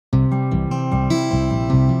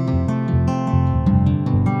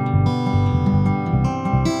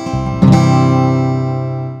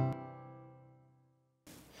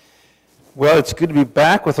Well, it's good to be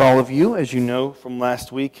back with all of you. As you know from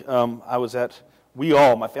last week, my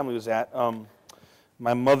family was at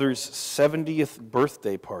my mother's 70th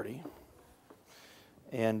birthday party.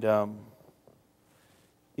 And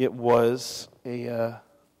it was a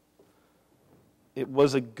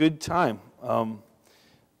good time.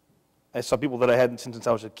 I saw people that I hadn't seen since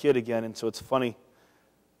I was a kid again, and so it's funny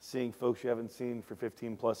seeing folks you haven't seen for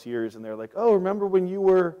 15 plus years, and they're like, "Oh, remember when you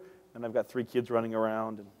were?" And I've got 3 kids running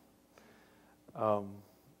around, and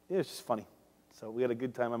it was just funny. So we had a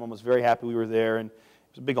good time. My mom was very happy we were there, and it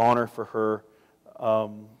was a big honor for her. For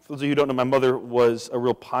those of you who don't know, my mother was a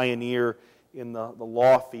real pioneer in the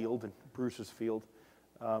law field, in Bruce's field.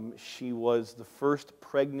 She was the first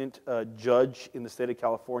pregnant judge in the state of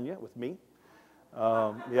California with me.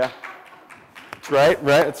 Yeah, that's right.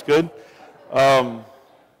 That's good.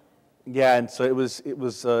 Yeah, and so it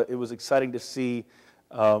was exciting to see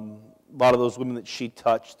a lot of those women that she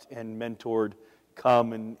touched and mentored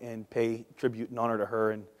come and pay tribute and honor to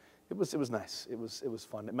her, and it was nice. It was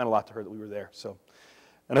fun. It meant a lot to her that we were there. So,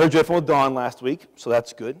 and I heard you had fun with Don last week, so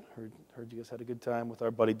that's good. Heard you guys had a good time with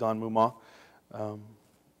our buddy Don Muma,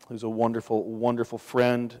 who's a wonderful, wonderful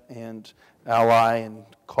friend and ally and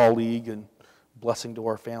colleague and blessing to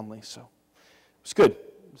our family. So it was good.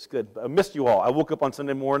 It was good. But I missed you all. I woke up on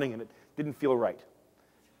Sunday morning and it didn't feel right.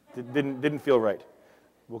 Didn't feel right.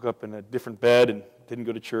 Woke up in a different bed and didn't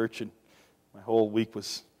go to church, and my whole week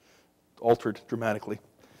was altered dramatically.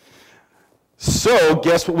 So,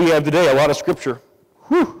 guess what we have today? A lot of scripture.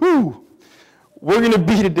 Woo-hoo! We're going to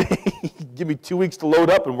be today, give me 2 weeks to load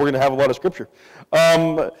up, and we're going to have a lot of scripture.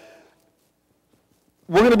 We're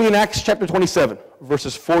going to be in Acts chapter 27,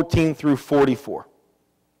 verses 14 through 44.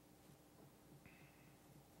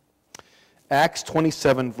 Acts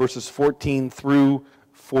 27, verses 14 through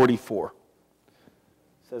 44.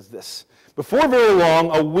 Says this: Before very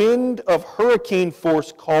long, a wind of hurricane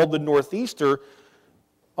force called the Northeaster.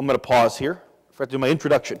 I'm going to pause here. I forgot to do my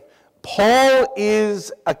introduction. Paul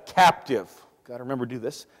is a captive. Got to remember to do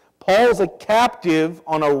this. Paul is a captive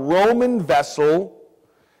on a Roman vessel,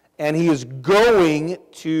 and he is going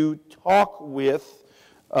to talk with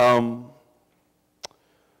the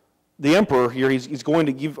emperor here. He's going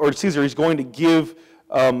to give, or Caesar. He's going to give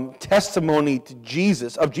testimony to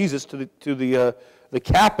Jesus to the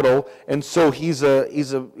capital, and so he's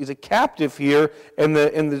a captive here, and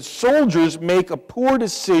the soldiers make a poor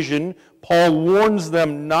decision. Paul warns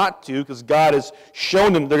them not to, because God has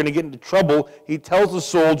shown them they're going to get into trouble. He tells the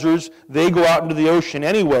soldiers, they go out into the ocean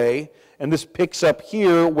anyway, and this picks up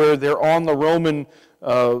here where they're on the Roman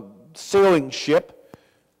sailing ship.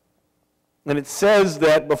 And it says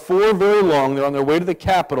that before very long, they're on their way to the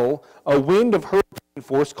capital, a wind of hurricane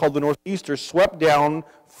force called the Northeaster swept down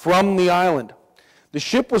from the island. The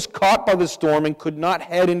ship was caught by the storm and could not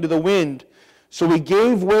head into the wind, so we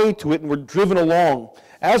gave way to it and were driven along.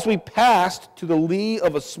 As we passed to the lee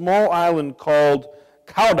of a small island called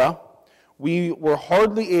Cauda, we were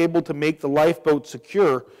hardly able to make the lifeboat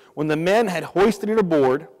secure. When the men had hoisted it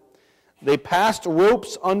aboard, they passed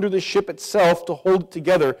ropes under the ship itself to hold it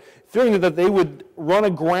together, fearing that they would run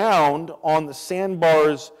aground on the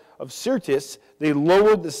sandbars of Syrtis. They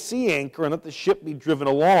lowered the sea anchor and let the ship be driven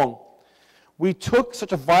along. We took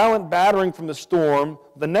such a violent battering from the storm,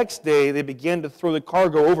 the next day they began to throw the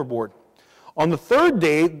cargo overboard. On the third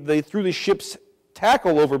day, they threw the ship's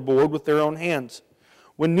tackle overboard with their own hands.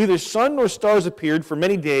 When neither sun nor stars appeared for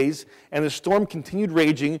many days, and the storm continued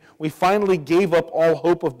raging, we finally gave up all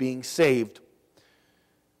hope of being saved.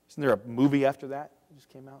 Isn't there a movie after that that just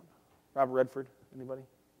came out? Robert Redford? Anybody?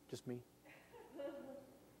 Just me?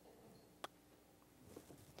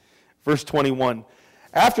 Verse 21.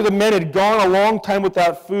 After the men had gone a long time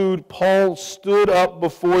without food, Paul stood up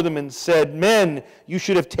before them and said, "Men, you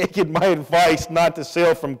should have taken my advice not to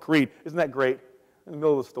sail from Crete." Isn't that great? In the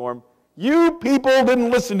middle of the storm. You people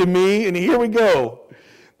didn't listen to me, and here we go.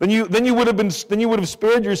 Then you would have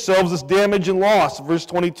spared yourselves this damage and loss. Verse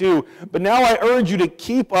 22. But now I urge you to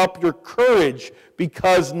keep up your courage,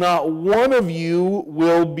 because not one of you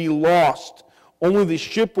will be lost. Only the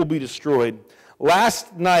ship will be destroyed.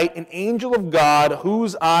 Last night, an angel of God,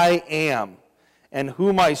 whose I am and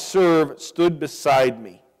whom I serve, stood beside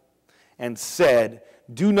me and said,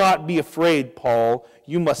 "Do not be afraid, Paul.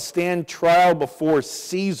 You must stand trial before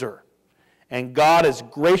Caesar, and God has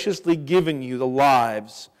graciously given you the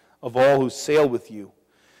lives of all who sail with you.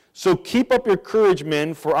 So keep up your courage,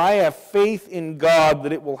 men, for I have faith in God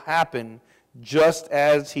that it will happen just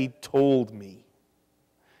as he told me."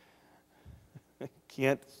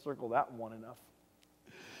 Can't circle that one enough.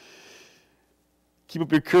 Keep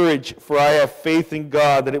up your courage, for I have faith in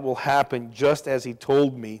God that it will happen just as he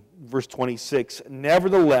told me. Verse 26,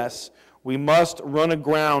 nevertheless, we must run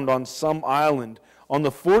aground on some island. On the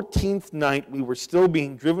 14th night, we were still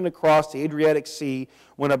being driven across the Adriatic Sea,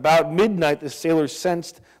 when about midnight the sailors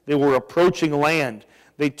sensed they were approaching land.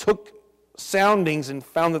 They took soundings and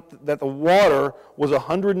found that the water was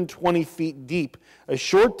 120 feet deep. A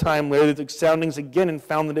short time later, they took soundings again and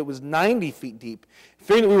found that it was 90 feet deep.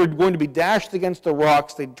 Fearing that we were going to be dashed against the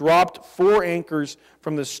rocks, they dropped 4 anchors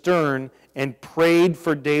from the stern and prayed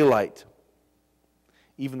for daylight.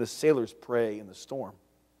 Even the sailors pray in the storm.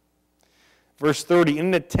 Verse 30, in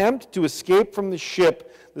an attempt to escape from the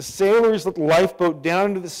ship, the sailors let the lifeboat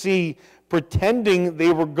down into the sea, pretending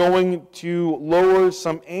they were going to lower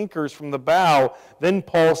some anchors from the bow. Then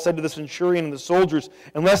Paul said to the centurion and the soldiers,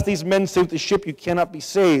 unless these men save the ship, you cannot be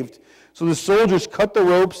saved. So the soldiers cut the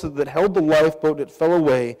ropes that held the lifeboat, and it fell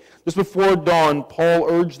away. Just before dawn, Paul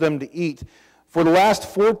urged them to eat. For the last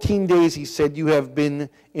 14 days, he said, you have been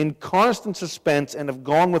in constant suspense and have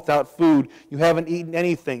gone without food. You haven't eaten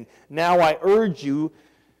anything. Now I urge you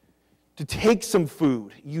to take some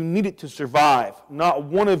food. You need it to survive. Not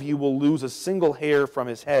one of you will lose a single hair from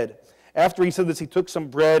his head. After he said this, he took some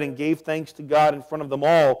bread and gave thanks to God in front of them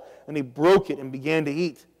all, and he broke it and began to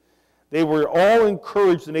eat. They were all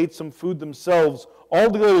encouraged and ate some food themselves.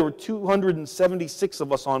 Altogether, there were 276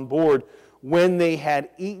 of us on board. When they had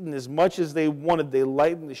eaten as much as they wanted, they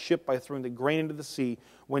lightened the ship by throwing the grain into the sea.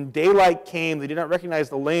 When daylight came, they did not recognize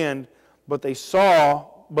the land, but they saw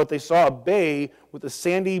a bay with a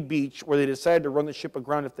sandy beach where they decided to run the ship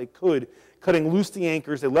aground if they could. Cutting loose the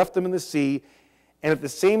anchors, they left them in the sea, and at the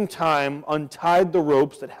same time untied the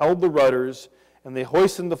ropes that held the rudders, and they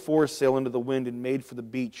hoisted the foresail into the wind and made for the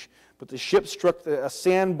beach. But the ship struck a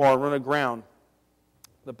sandbar and run aground.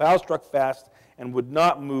 The bow struck fast and would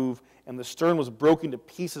not move, and the stern was broken to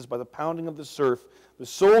pieces by the pounding of the surf. The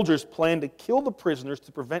soldiers planned to kill the prisoners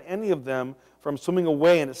to prevent any of them from swimming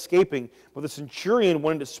away and escaping, but the centurion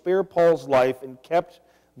wanted to spare Paul's life and kept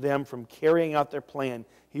them from carrying out their plan.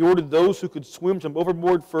 He ordered those who could swim to jump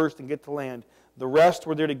overboard first and get to land. The rest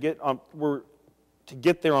were to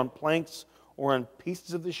get there on planks or on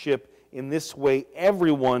pieces of the ship. In this way,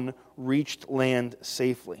 everyone reached land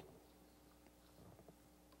safely.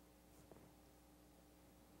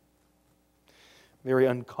 Very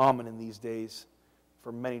uncommon in these days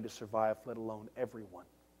for many to survive, let alone everyone.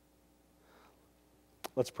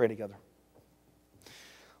 Let's pray together.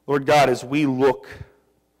 Lord God, as we look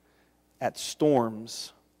at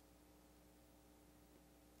storms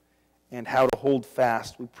and how to hold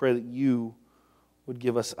fast, we pray that you would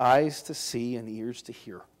give us eyes to see and ears to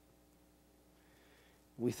hear.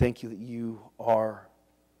 We thank you that you are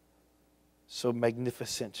so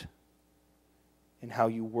magnificent in how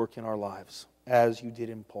you work in our lives, as you did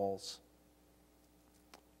in Paul's.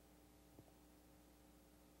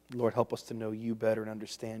 Lord, help us to know you better and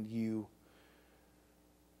understand you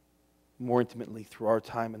more intimately through our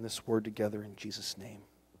time in this word together. In Jesus' name,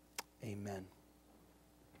 amen.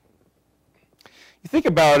 You think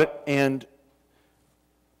about it, and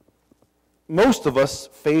most of us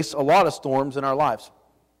face a lot of storms in our lives.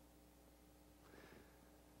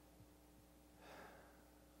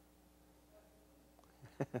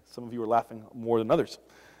 Some of you are laughing more than others.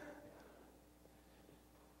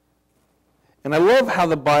 And I love how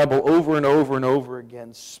the Bible over and over and over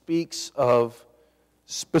again speaks of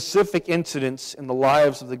specific incidents in the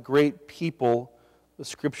lives of the great people the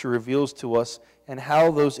Scripture reveals to us, and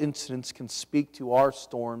how those incidents can speak to our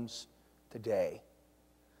storms today.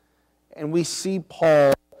 And we see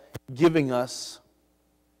Paul giving us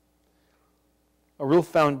a real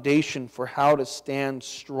foundation for how to stand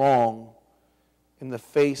strong in the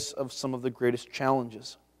face of some of the greatest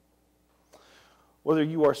challenges. Whether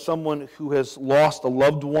you are someone who has lost a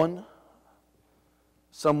loved one,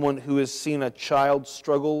 someone who has seen a child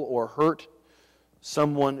struggle or hurt,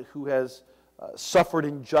 someone who has suffered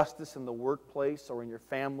injustice in the workplace or in your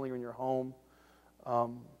family or in your home.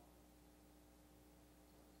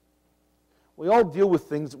 We all deal with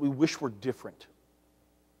things that we wish were different.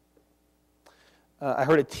 I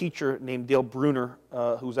heard a teacher named Dale Bruner,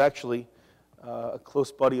 who's actually a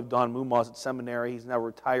close buddy of Don Mumaz at seminary. He's now a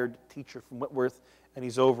retired teacher from Whitworth, and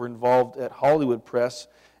he's over involved at Hollywood Press.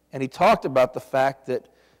 And he talked about the fact that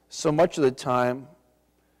so much of the time,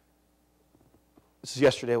 this is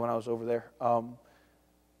yesterday when I was over there,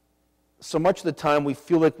 so much of the time we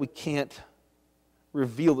feel like we can't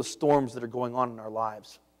reveal the storms that are going on in our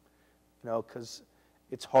lives. Because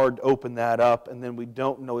it's hard to open that up, and then we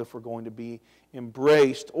don't know if we're going to be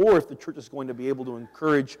embraced or if the church is going to be able to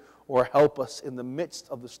encourage or help us in the midst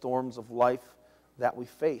of the storms of life that we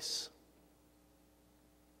face.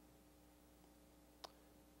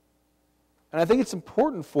 And I think it's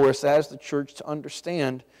important for us as the church to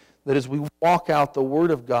understand that as we walk out the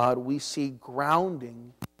Word of God, we see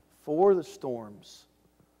grounding for the storms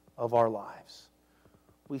of our lives.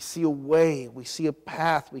 We see a way, we see a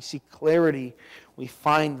path, we see clarity, we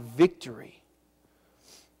find victory.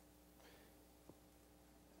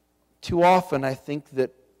 Too often, I think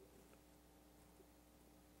that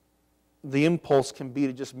the impulse can be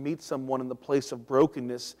to just meet someone in the place of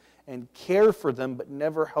brokenness and care for them, but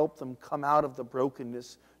never help them come out of the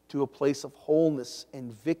brokenness to a place of wholeness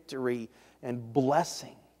and victory and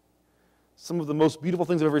blessing. Some of the most beautiful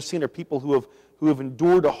things I've ever seen are people who have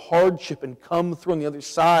endured a hardship and come through on the other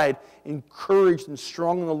side encouraged and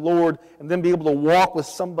strong in the Lord, and then be able to walk with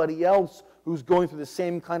somebody else who's going through the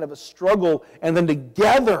same kind of a struggle, and then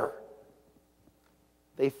together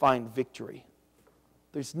they find victory.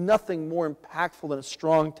 There's nothing more impactful than a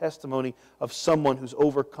strong testimony of someone who's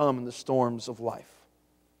overcome in the storms of life.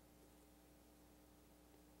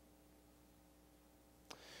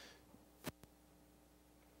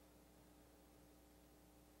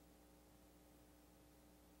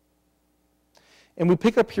 And we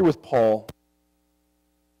pick up here with Paul.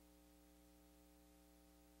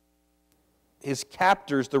 His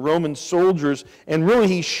captors, the Roman soldiers, and really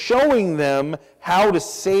he's showing them how to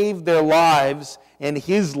save their lives and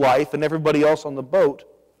his life and everybody else on the boat.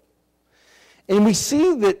 And we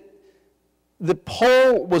see that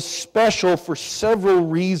Paul was special for several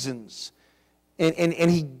reasons.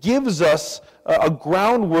 And he gives us a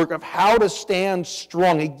groundwork of how to stand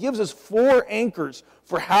strong. He gives us 4 anchors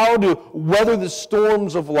for how to weather the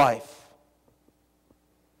storms of life.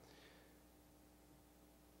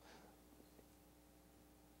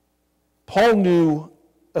 Paul knew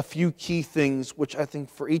a few key things, which I think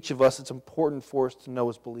for each of us it's important for us to know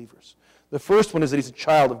as believers. The first one is that he's a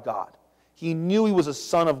child of God. He knew he was a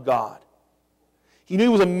son of God. He knew he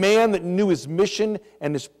was a man that knew his mission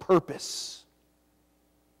and his purpose.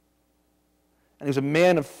 And he was a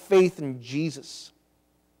man of faith in Jesus.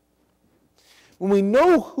 When we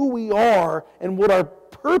know who we are and what our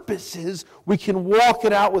purpose is, we can walk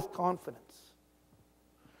it out with confidence.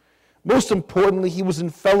 Most importantly, he was in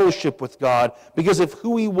fellowship with God because of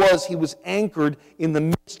who he was anchored in the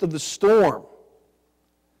midst of the storm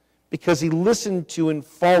because he listened to and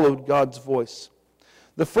followed God's voice.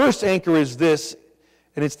 The first anchor is this,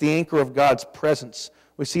 and it's the anchor of God's presence.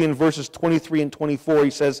 We see in verses 23 and 24, he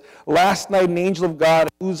says, "Last night an angel of God,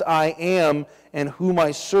 whose I am and whom I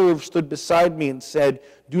serve, stood beside me and said,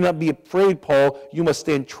 'Do not be afraid, Paul. You must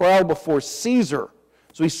stand trial before Caesar.'"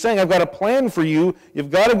 So he's saying, I've got a plan for you. You've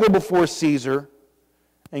got to go before Caesar,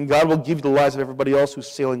 and God will give you the lives of everybody else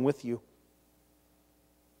who's sailing with you.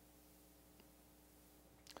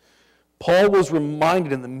 Paul was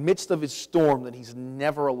reminded in the midst of his storm that he's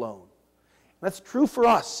never alone. And that's true for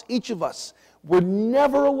us, each of us. We're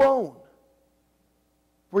never alone.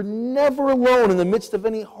 We're never alone in the midst of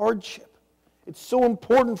any hardship. It's so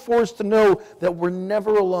important for us to know that we're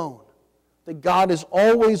never alone. That God is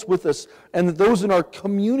always with us, and that those in our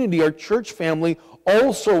community, our church family,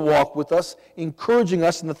 also walk with us, encouraging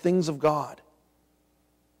us in the things of God.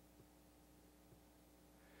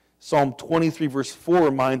 Psalm 23 verse 4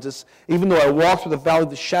 reminds us, "Even though I walk through the valley of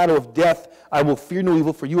the shadow of death, I will fear no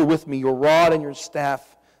evil, for you are with me. Your rod and your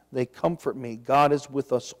staff, they comfort me." God is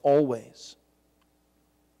with us always.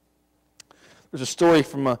 There's a story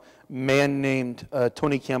from a man named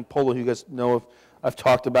Tony Campolo, who you guys know of. I've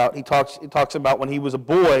talked about. He talks about when he was a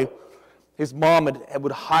boy, his mom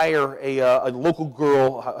would hire a local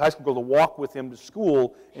girl, a high school girl, to walk with him to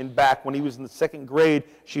school and back. When he was in the 2nd grade,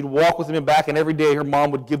 she'd walk with him and back, and every day his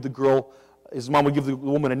mom would give the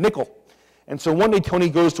woman a nickel. And so one day Tony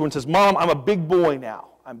goes to her and says, "Mom, I'm a big boy now.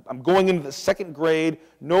 I'm going into the 2nd grade,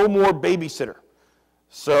 no more babysitter.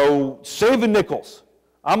 So save the nickels.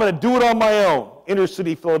 I'm going to do it on my own." Inner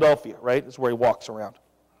city Philadelphia, right? That's where he walks around.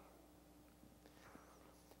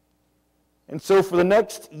 And so for the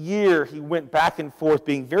next year, he went back and forth,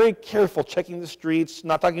 being very careful, checking the streets,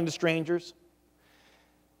 not talking to strangers.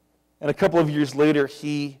 And a couple of years later,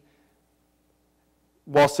 he,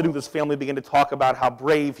 while sitting with his family, began to talk about how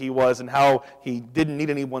brave he was and how he didn't need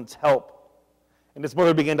anyone's help. And his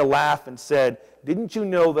mother began to laugh and said, "Didn't you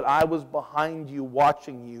know that I was behind you,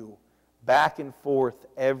 watching you, back and forth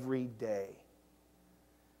every day?"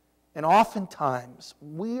 And oftentimes,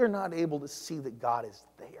 we are not able to see that God is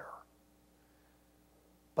there.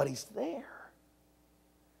 But he's there.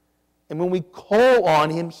 And when we call on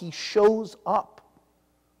him, he shows up.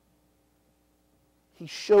 He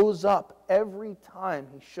shows up every time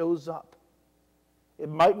he shows up. It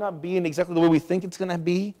might not be in exactly the way we think it's going to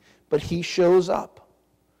be, but He shows up.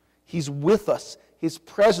 He's with us. His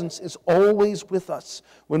presence is always with us.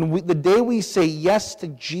 The day we say yes to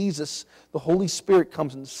Jesus, the Holy Spirit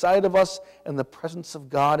comes inside of us, and the presence of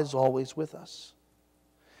God is always with us.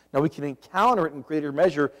 Now, we can encounter it in greater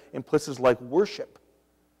measure in places like worship,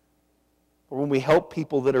 or when we help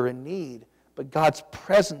people that are in need, but God's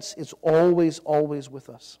presence is always, always with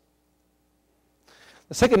us.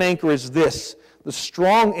 The second anchor is this, the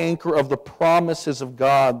strong anchor of the promises of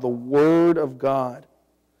God, the Word of God.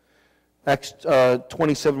 Acts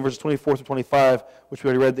 27, verses 24 through 25, which we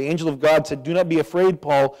already read. The angel of God said, "Do not be afraid,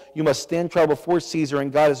 Paul. You must stand trial before Caesar,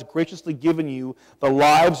 and God has graciously given you the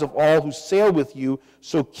lives of all who sail with you,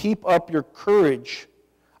 so keep up your courage.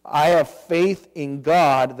 I have faith in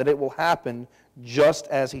God that it will happen just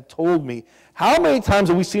as He told me." How many times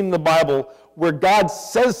have we seen in the Bible where God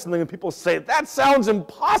says something and people say, "That sounds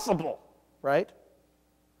impossible," right?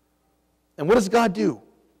 And what does God do?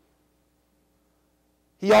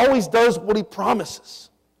 He always does what He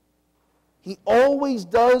promises. He always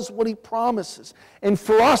does what He promises. And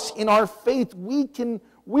for us, in our faith, we can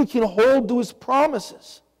hold to His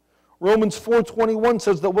promises. Romans 4:21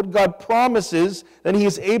 says that what God promises, then He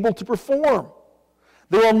is able to perform.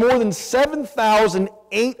 There are more than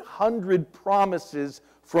 7,800 promises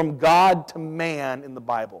from God to man in the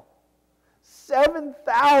Bible.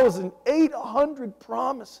 7,800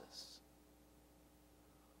 promises.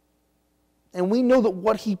 And we know that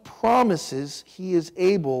what He promises, He is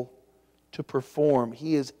able to perform.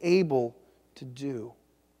 He is able to do.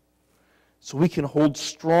 So we can hold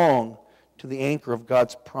strong to the anchor of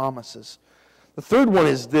God's promises. The third one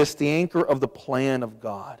is this, the anchor of the plan of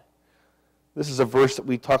God. This is a verse that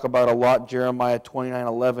we talk about a lot, Jeremiah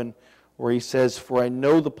 29:11, where He says, "For I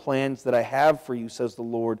know the plans that I have for you, says the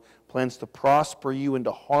Lord, plans to prosper you and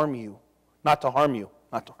to harm you, not to harm you,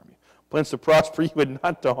 plans to prosper you and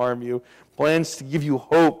not to harm you, plans to give you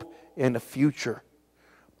hope and a future."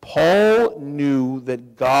 Paul knew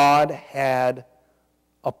that God had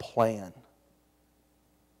a plan.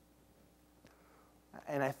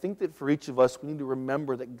 And I think that for each of us, we need to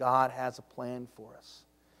remember that God has a plan for us.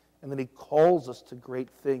 And that He calls us to great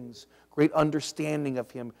things, great understanding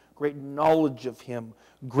of Him, great knowledge of Him,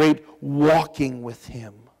 great walking with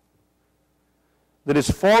Him. That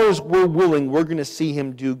as far as we're willing, we're going to see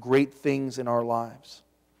Him do great things in our lives.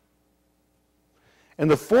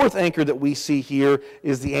 And the fourth anchor that we see here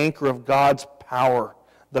is the anchor of God's power,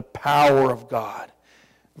 the power of God.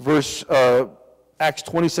 Acts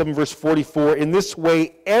 27, verse 44, "In this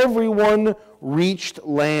way everyone reached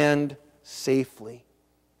land safely."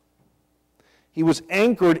 He was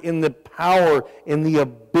anchored in the power, in the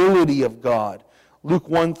ability of God. Luke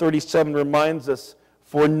 1:37 reminds us,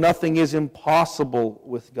 "For nothing is impossible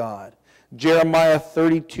with God." Jeremiah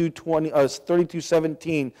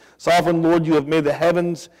 32:17, "Sovereign Lord, you have made the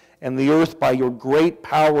heavens and the earth by your great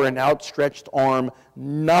power and outstretched arm.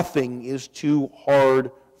 Nothing is too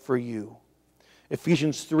hard for you."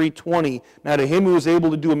 Ephesians 3:20, "Now to Him who is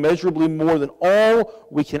able to do immeasurably more than all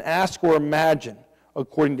we can ask or imagine,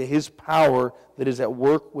 according to His power that is at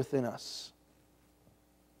work within us."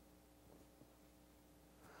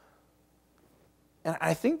 And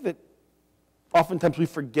I think that oftentimes we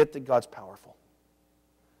forget that God's powerful.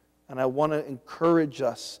 And I want to encourage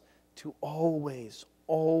us to always,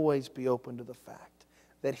 always be open to the fact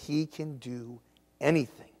that He can do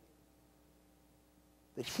anything.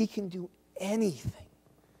 That He can do anything.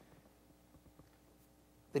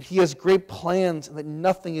 That He has great plans and that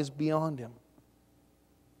nothing is beyond Him.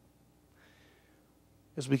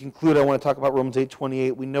 As we conclude, I want to talk about Romans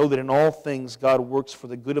 8:28. We know that in all things God works for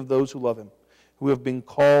the good of those who love Him, who have been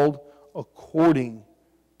called according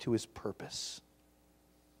to His purpose.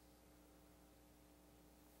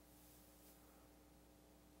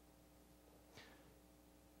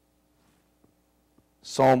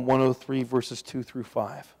 Psalm 103, verses 2 through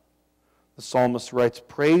 5. The psalmist writes,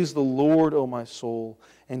 "Praise the Lord, O my soul,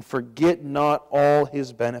 and forget not all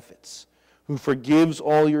His benefits, who forgives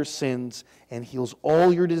all your sins and heals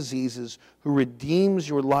all your diseases, who redeems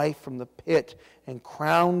your life from the pit and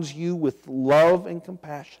crowns you with love and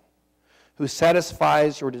compassion, who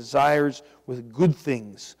satisfies your desires with good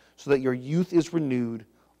things, so that your youth is renewed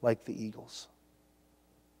like the eagles."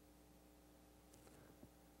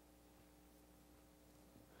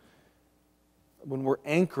 When we're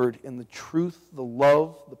anchored in the truth, the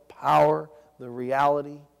love, the power, the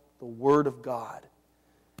reality, the Word of God,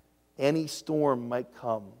 any storm might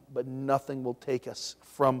come, but nothing will take us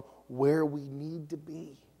from where we need to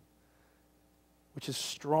be, which is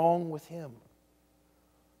strong with Him.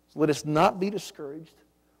 So let us not be discouraged.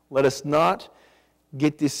 Let us not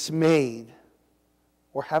get dismayed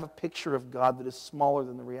or have a picture of God that is smaller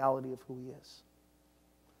than the reality of who He is.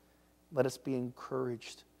 Let us be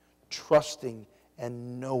encouraged, trusting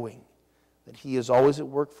and knowing that He is always at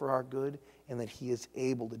work for our good and that He is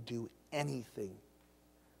able to do anything.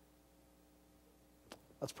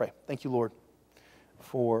 Let's pray. Thank you, Lord,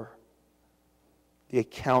 for the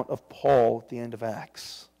account of Paul at the end of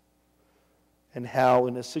Acts, and how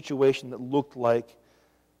in a situation that looked like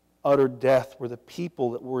utter death, where the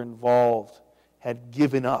people that were involved had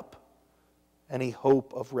given up any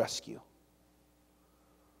hope of rescue.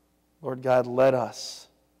 Lord God, let us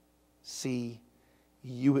see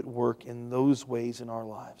You at work in those ways in our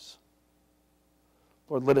lives.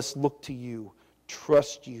 Lord, let us look to You,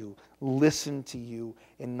 trust You, listen to You,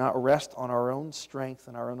 and not rest on our own strength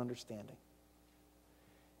and our own understanding.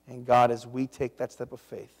 And God, as we take that step of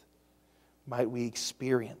faith, might we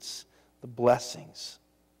experience the blessings,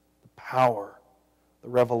 the power, the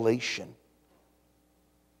revelation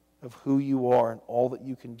of who You are and all that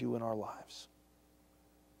You can do in our lives.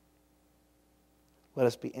 Let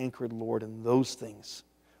us be anchored, Lord, in those things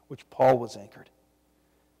which Paul was anchored,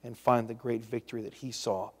 and find the great victory that he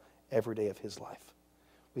saw every day of his life.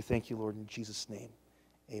 We thank You, Lord, in Jesus' name.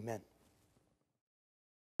 Amen.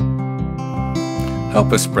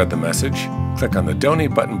 Help us spread the message. Click on the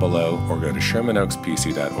donate button below or go to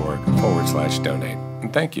shermanoakspc.org/donate.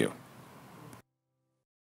 And thank you.